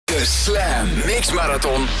De Slam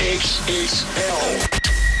MixMarathon XXL.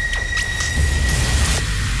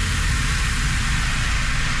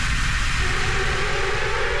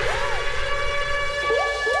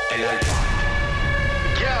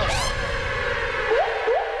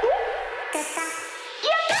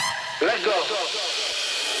 Let's go.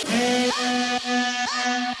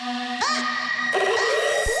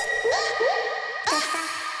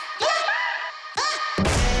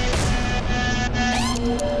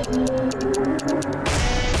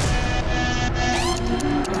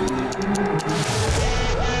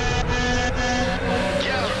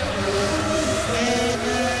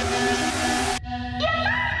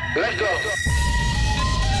 Let's go.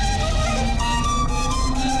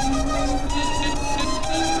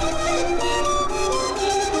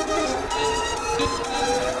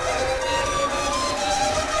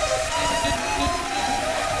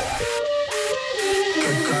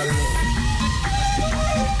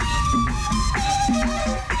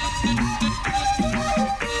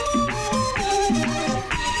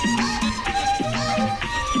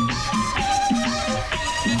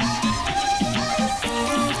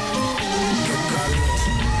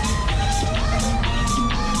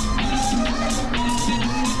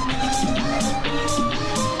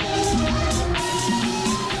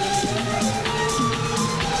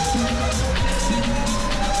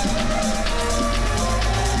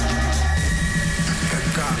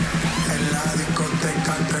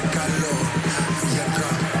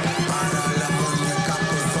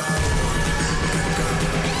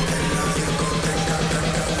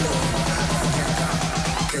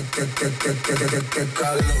 Qué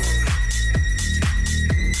calor.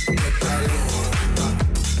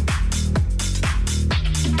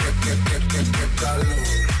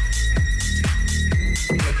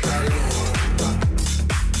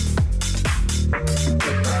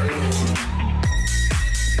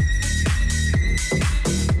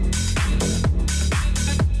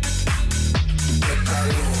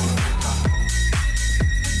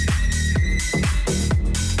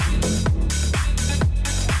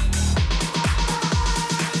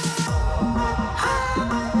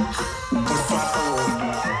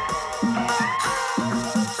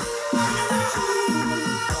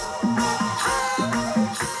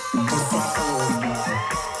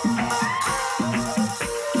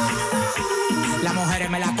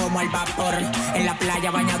 En la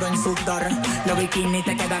playa bañado en sudor, los bikinis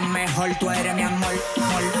te quedan mejor. Tú eres mi amor,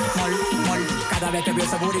 mol. Cada vez que veo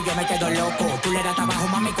ese booty yo me quedo loco. Tú le das trabajo,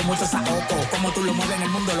 mami, con mucho saoco. Como tú lo mueves en el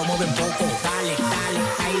mundo, lo mueves poco. Dale,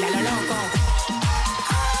 baila lo loco.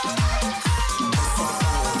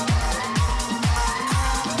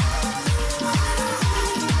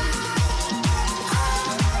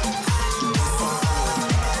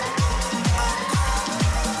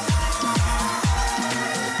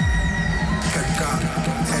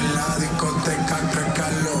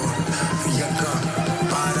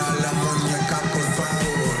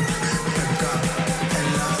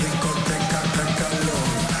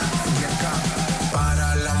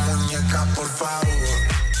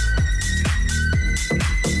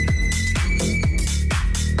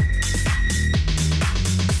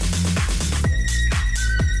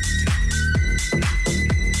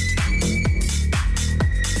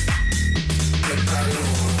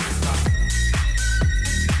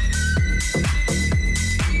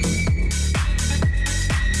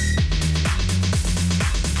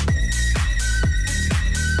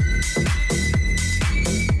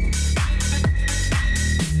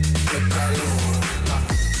 Qué calor.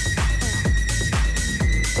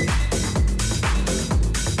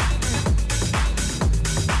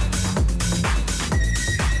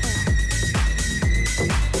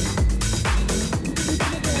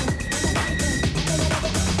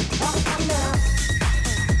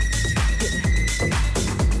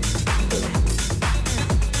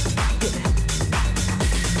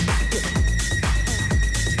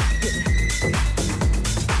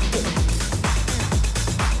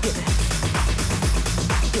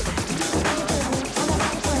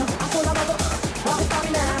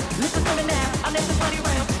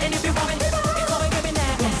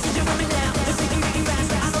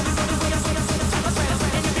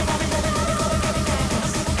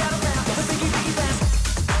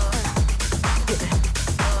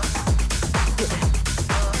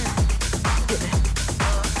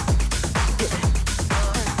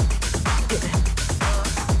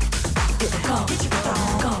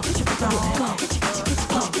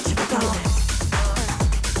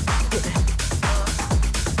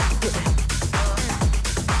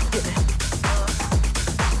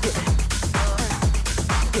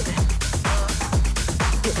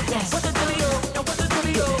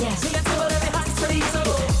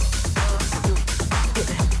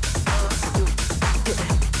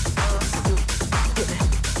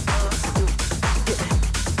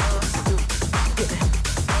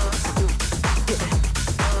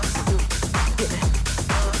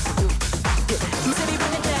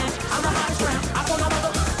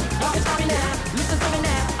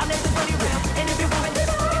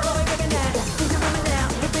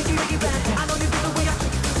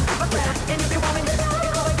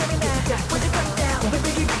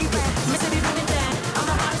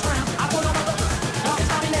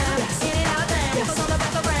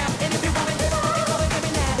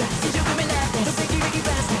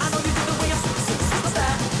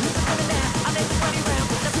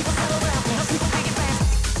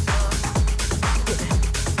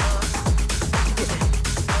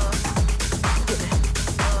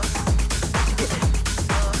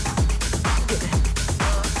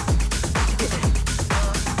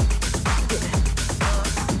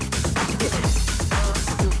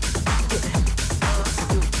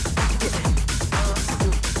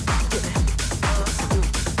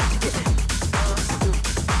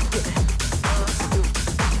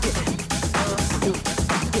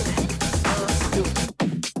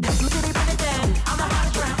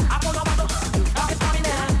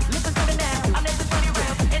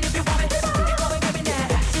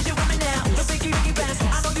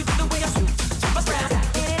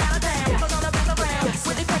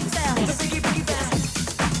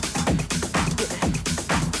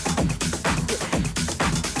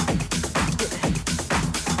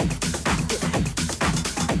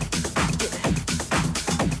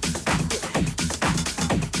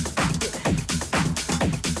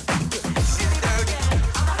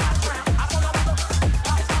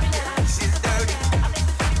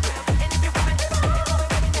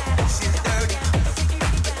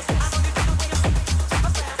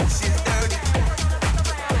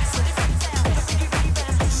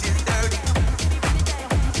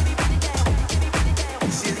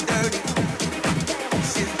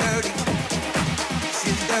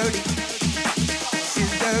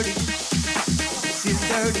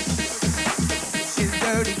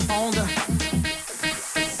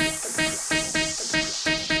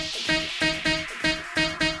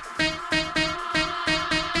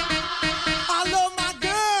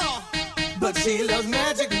 She loves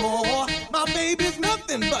magic more. My baby's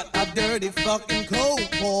nothing but a dirty fucking cold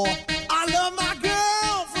pour. I love my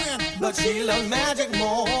girlfriend, but she loves magic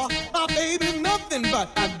more. My baby's nothing but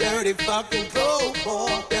a dirty fucking cold pour.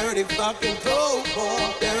 Dirty fucking cold pour.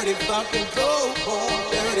 Dirty fucking cold pour.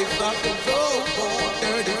 Dirty fucking cold pour.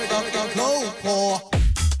 Dirty fucking cold pour.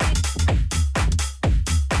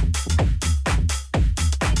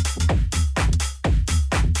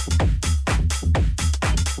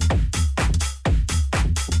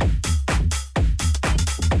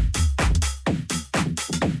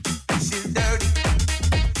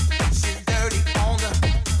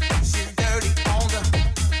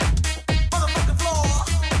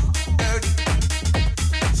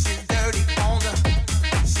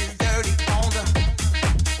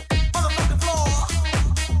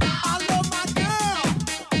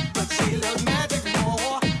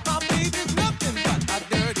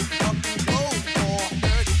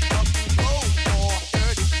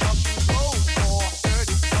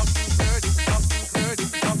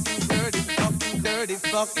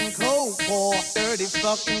 Fucking cold pour, dirty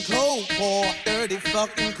fucking cold pour, dirty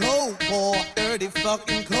fucking cold pour, dirty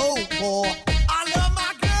fucking cold pour. I love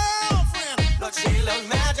my girlfriend, but she loves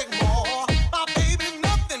magic more. My baby's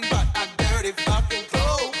nothing but a dirty fucking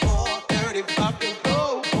cold pour, dirty fucking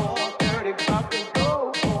cold pour, dirty fucking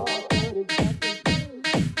cold pour.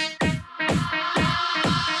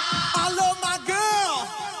 I love my girl,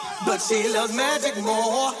 but she loves magic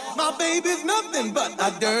more. My baby's nothing but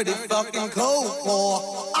a dirty fucking cold pour.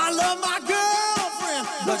 I love my girlfriend,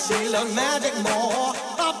 but she loves magic more.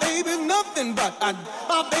 My baby's nothing but a,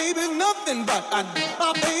 my baby's nothing but a,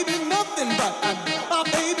 my baby's nothing but a, my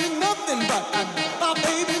baby's nothing but a, my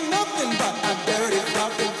baby's nothing but a dirty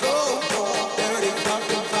fucking cold pour. Dirty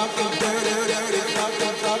fucking fucking dirty, dirty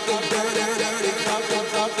fucking fucking dirty, dirty fucking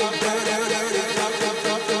fucking dirty, dirty fucking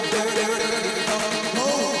fucking dirty, dirty fucking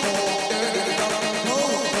cold pour. Dirty fucking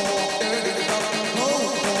cold pour. Dirty fucking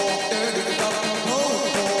cold pour. Dirty fucking cold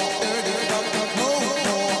pour. Dirty fucking cold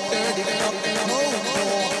pour. Dirty fucking cold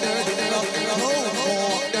pour. Dirty fucking cold pour.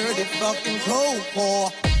 Dirty fucking cold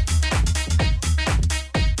pour.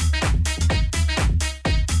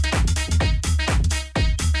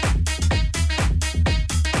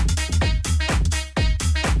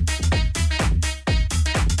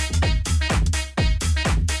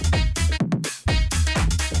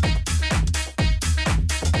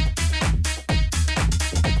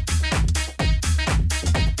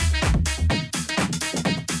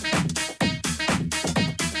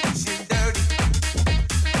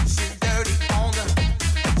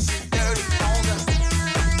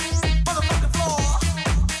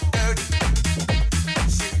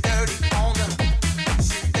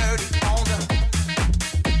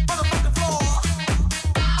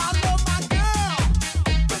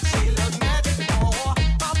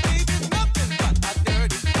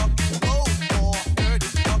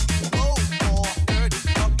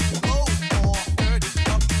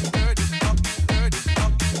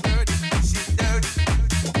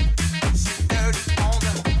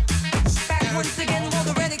 once again will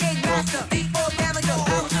the renegade master. Before damage,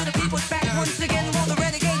 power to the people's back once again will the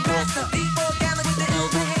renegade master. Before damage with the ill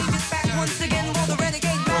behaviors back once again will the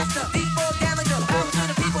renegade master. Before damage, power to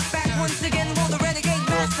the people's back once again will the renegade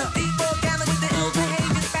master. Before damage with the ill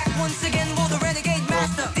behaviors back once again will the renegade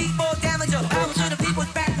master. Before damage, power to the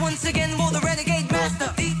people's back once again will the renegade master.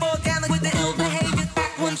 Before damage with the ill behaviors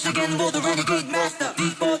back once again will the renegade master.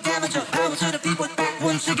 Before damage, power to the people's back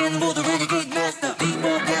once again will the renegade master.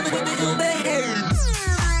 Before damage with the ill behaviors.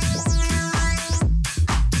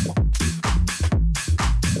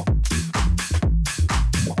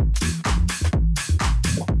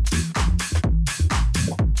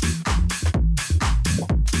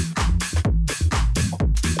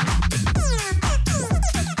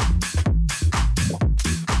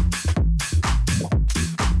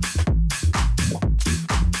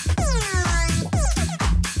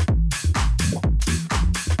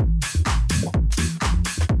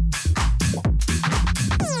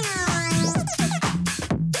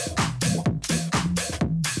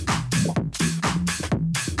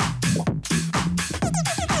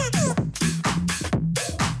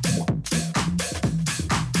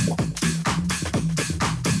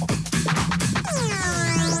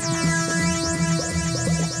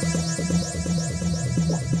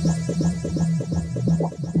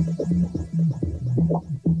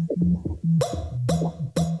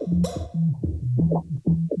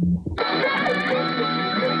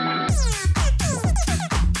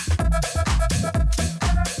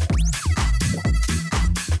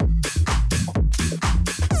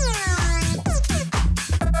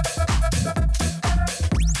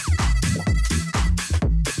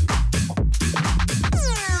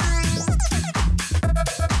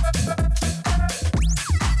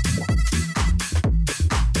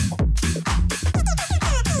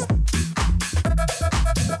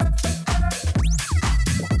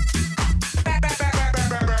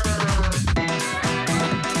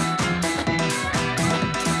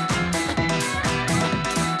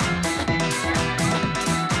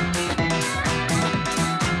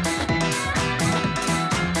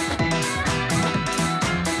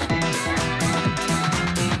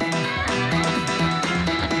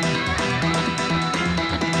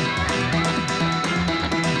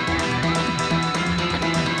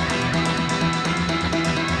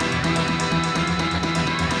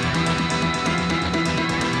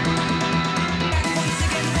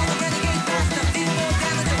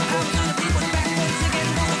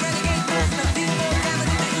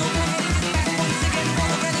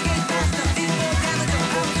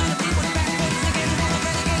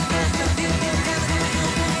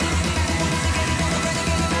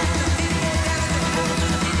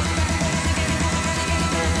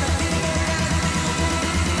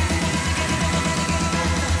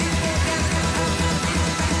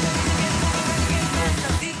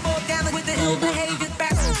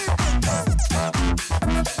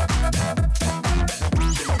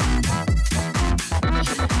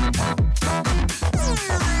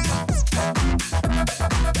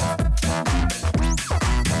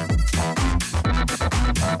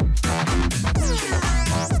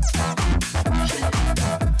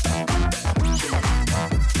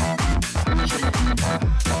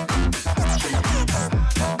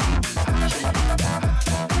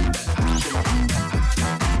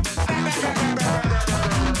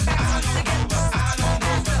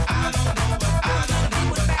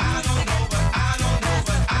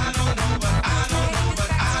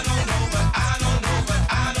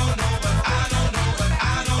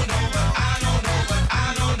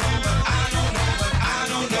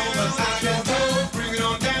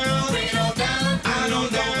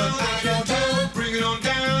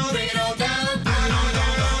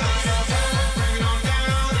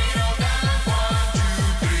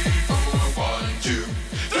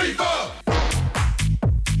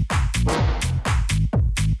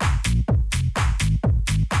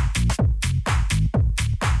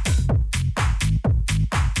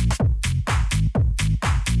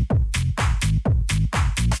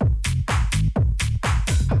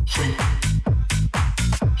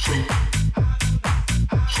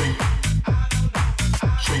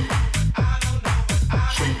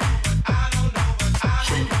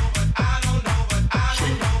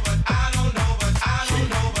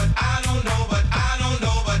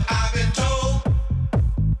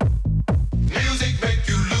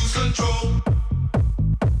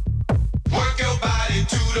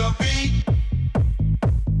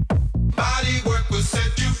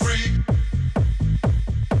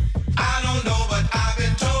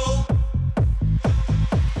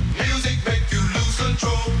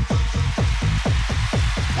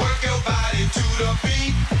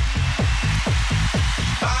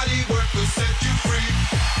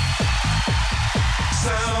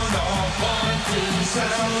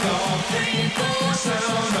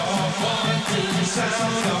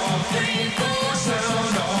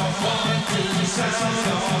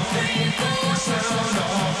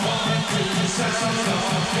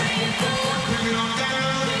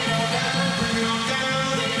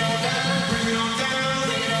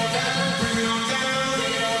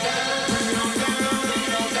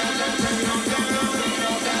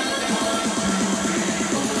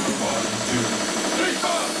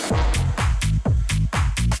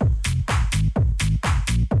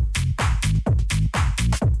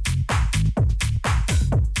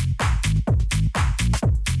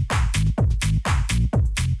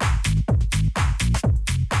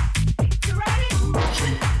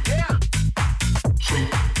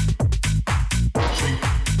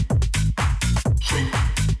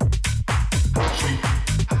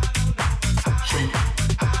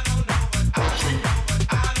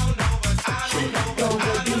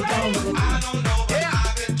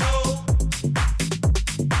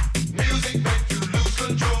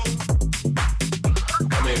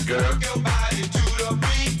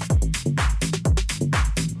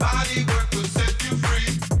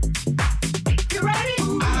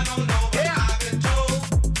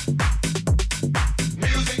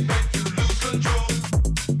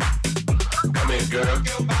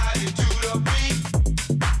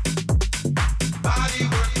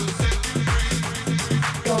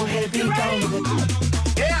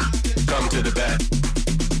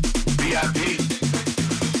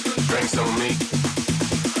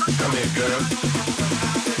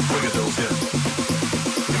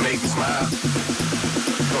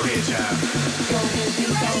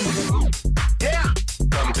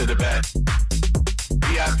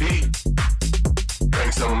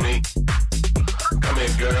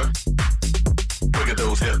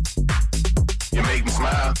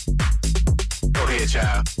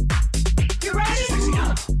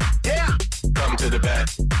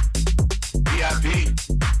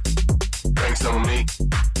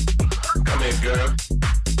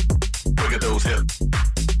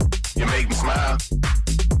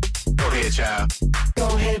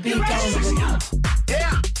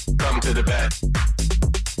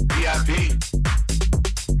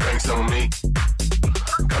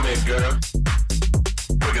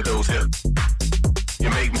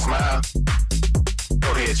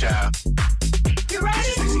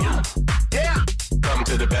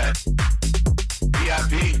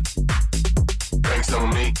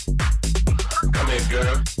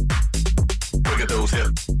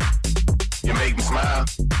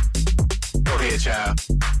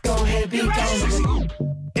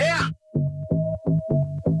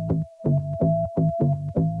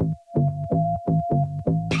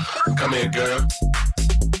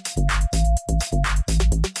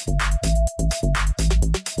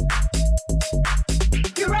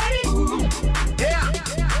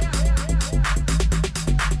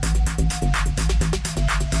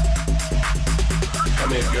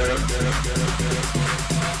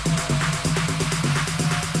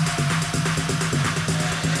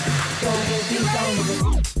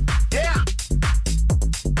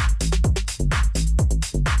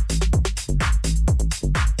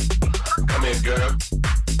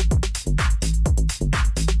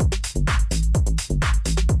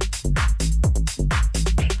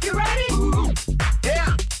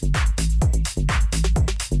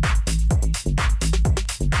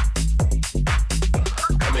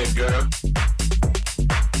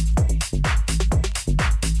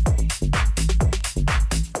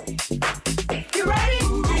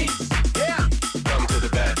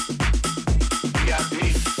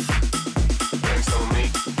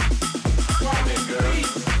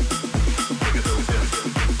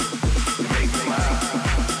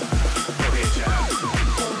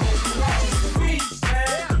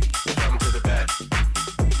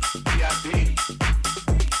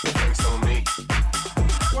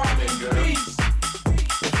 Girl.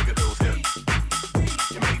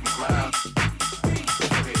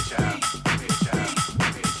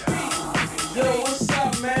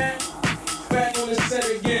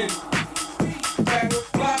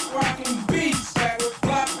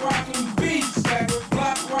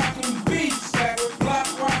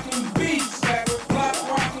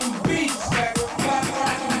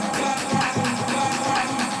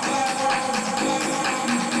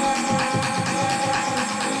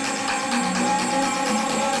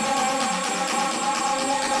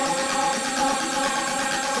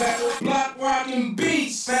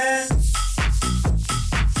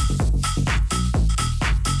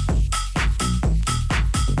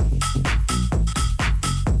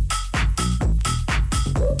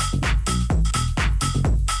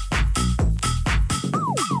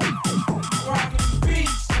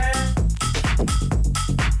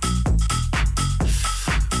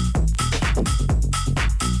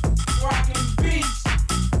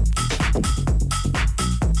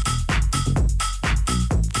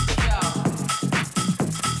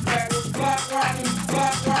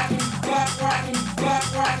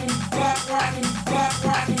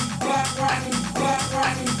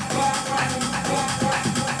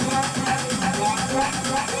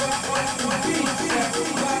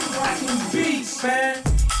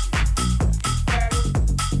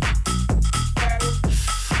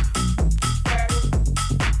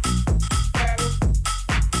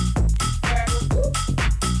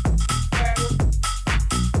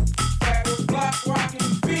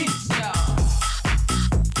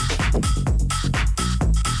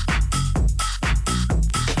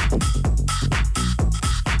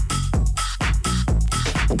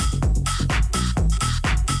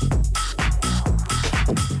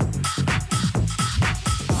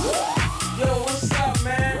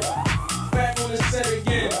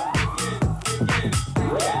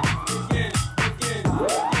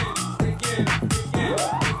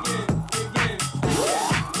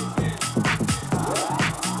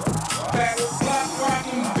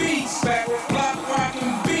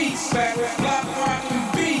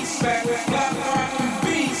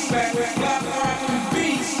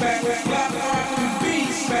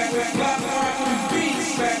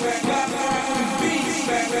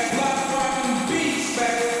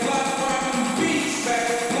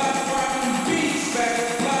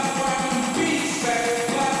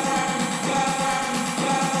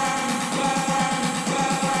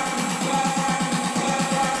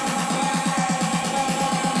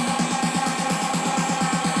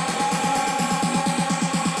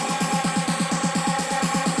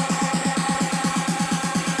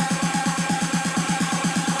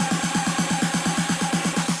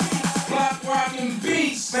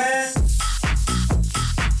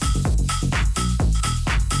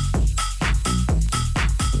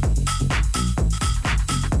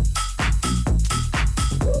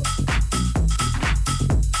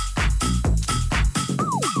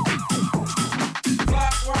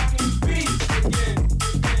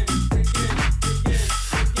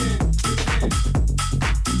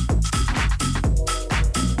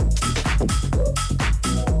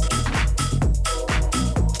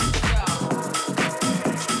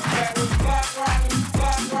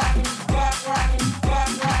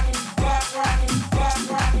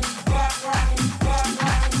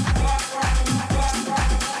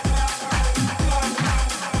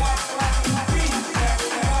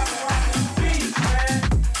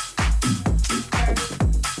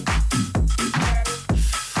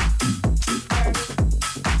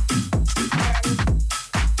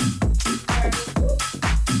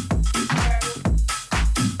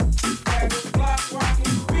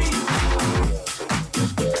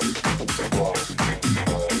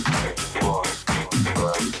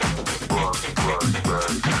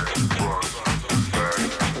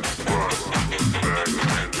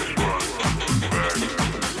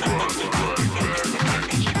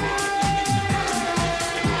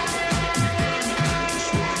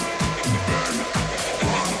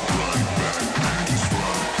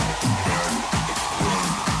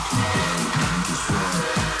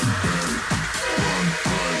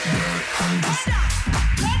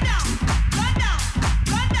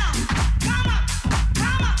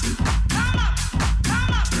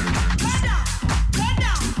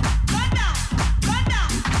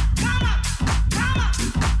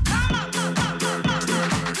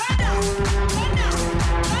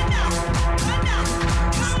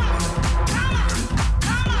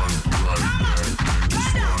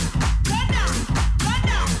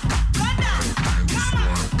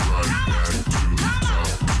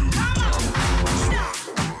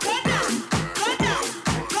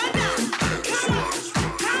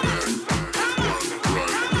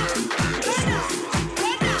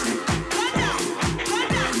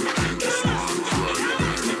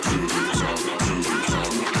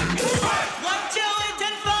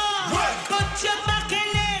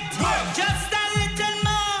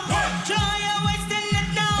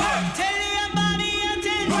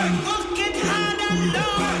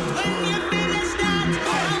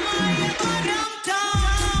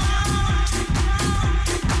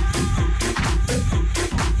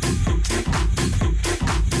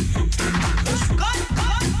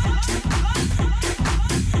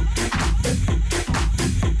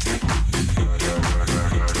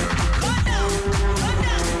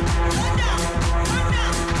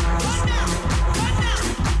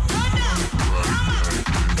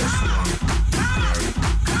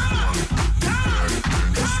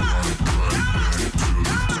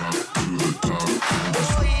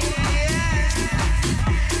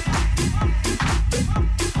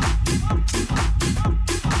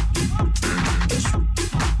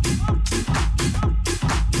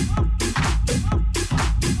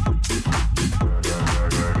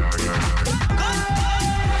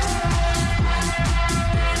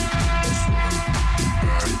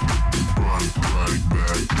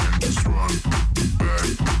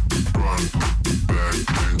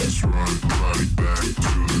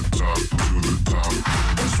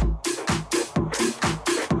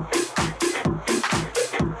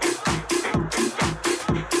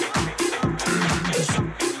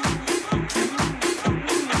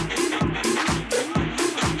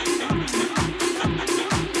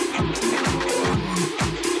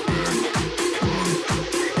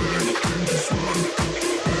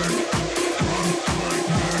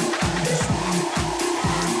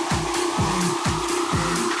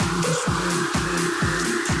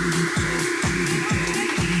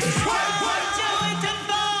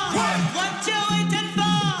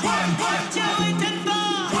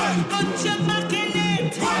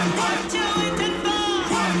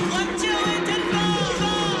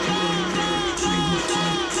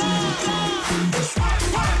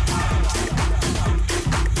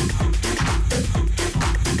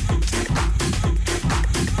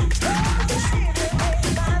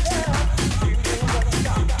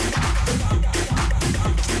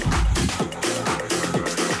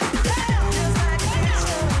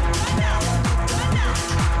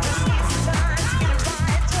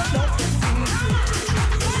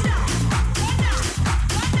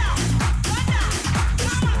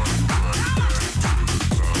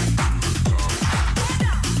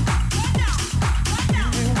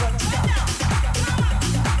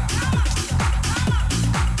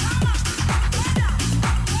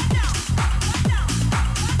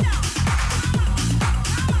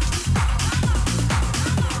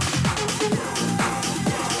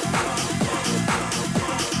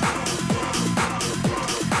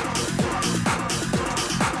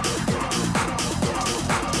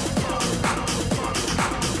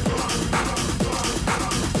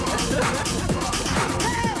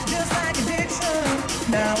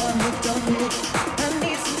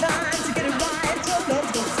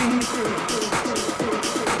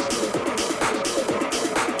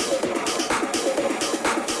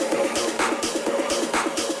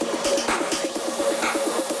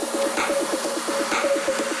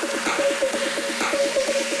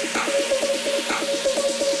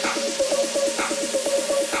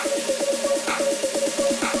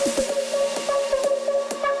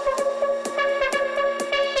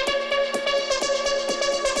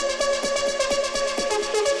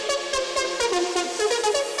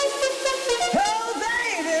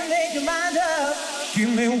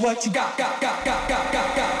 What you got.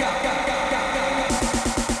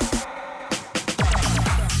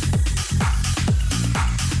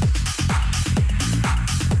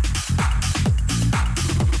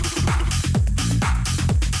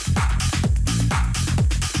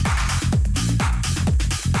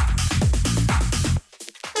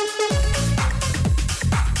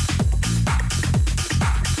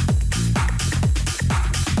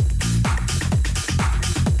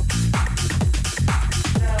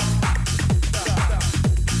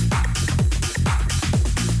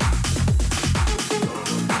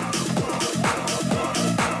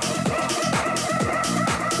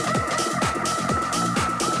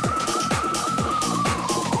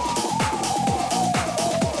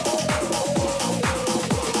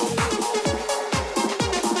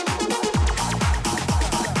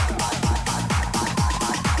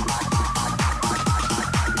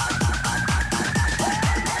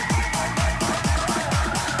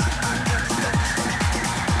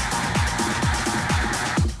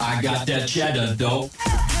 I got that cheddar though. Yo!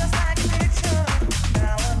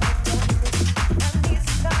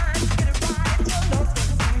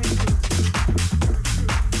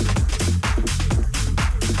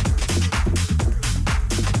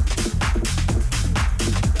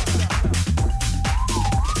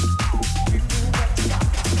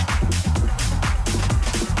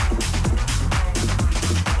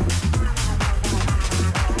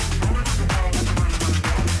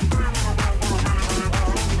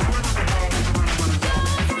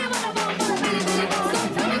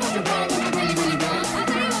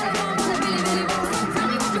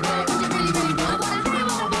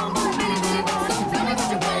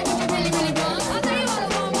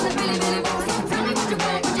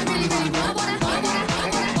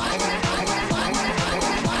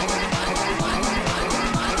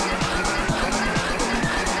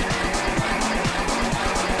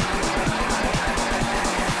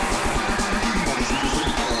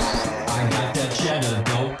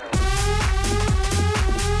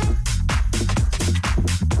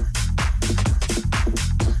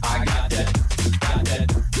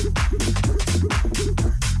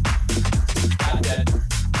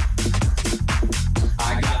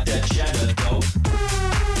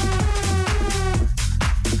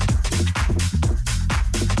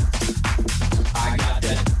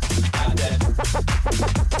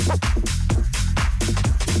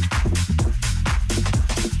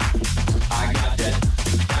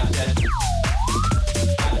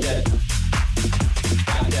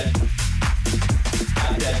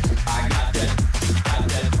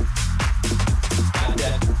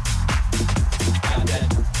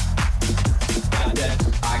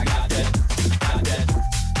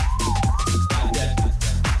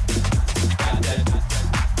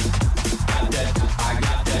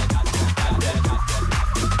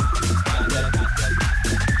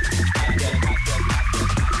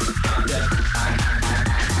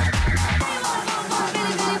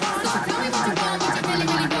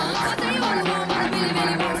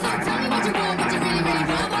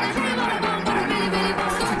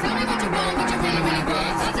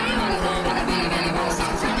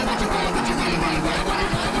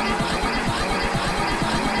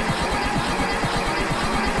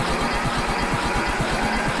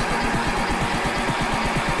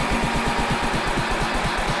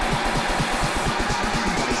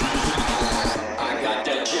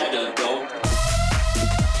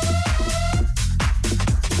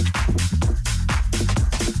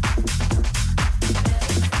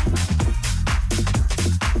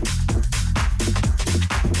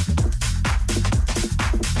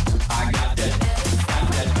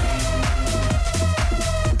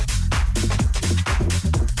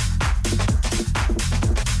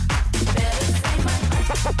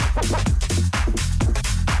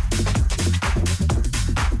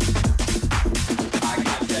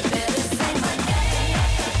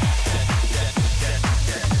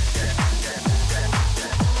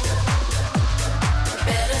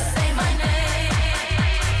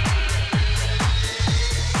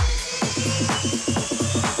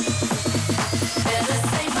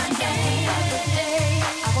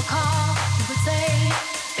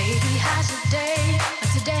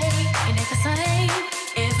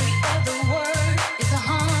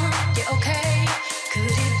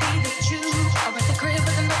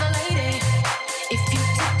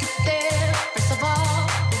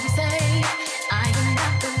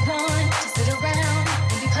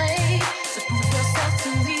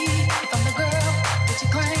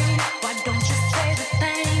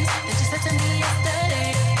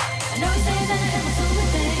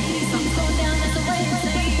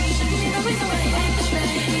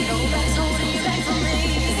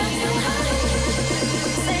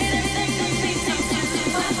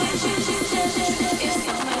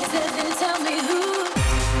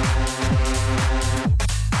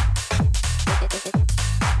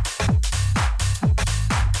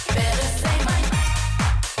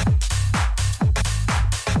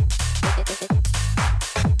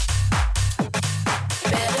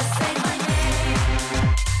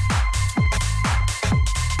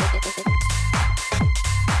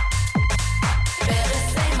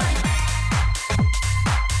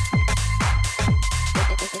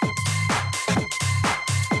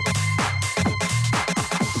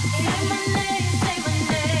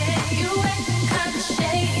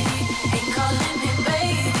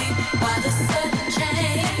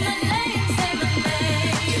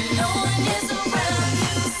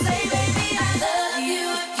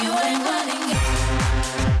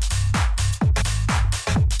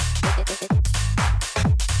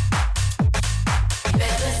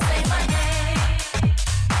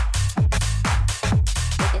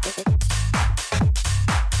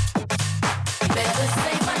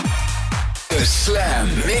 De Slam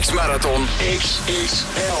MixMarathon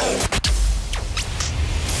XXL.